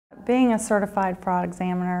Being a certified fraud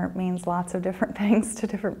examiner means lots of different things to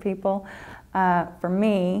different people. For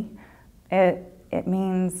me, it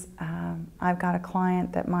means I've got a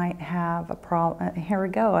client that might have a problem. Here we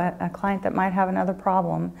go, a client that might have another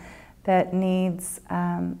problem that needs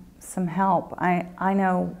some help. I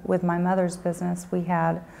know with my mother's business we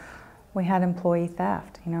had employee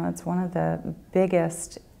theft. You know, it's one of the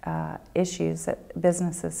biggest issues that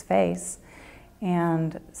businesses face,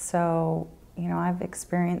 and so you know, I've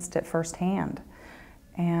experienced it firsthand.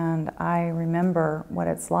 And I remember what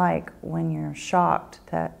it's like when you're shocked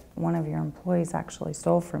that one of your employees actually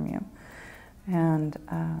stole from you. And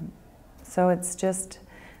so it's just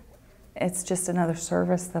another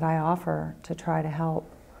service that I offer to try to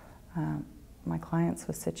help my clients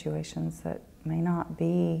with situations that may not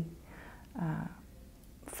be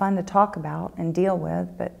fun to talk about and deal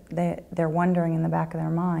with, but they're wondering in the back of their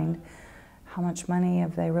mind, how much money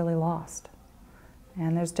have they really lost?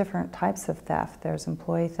 And there's different types of theft. There's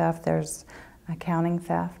employee theft, there's accounting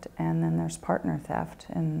theft, and then there's partner theft.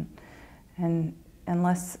 And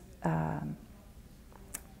unless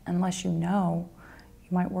you know, you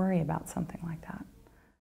might worry about something like that.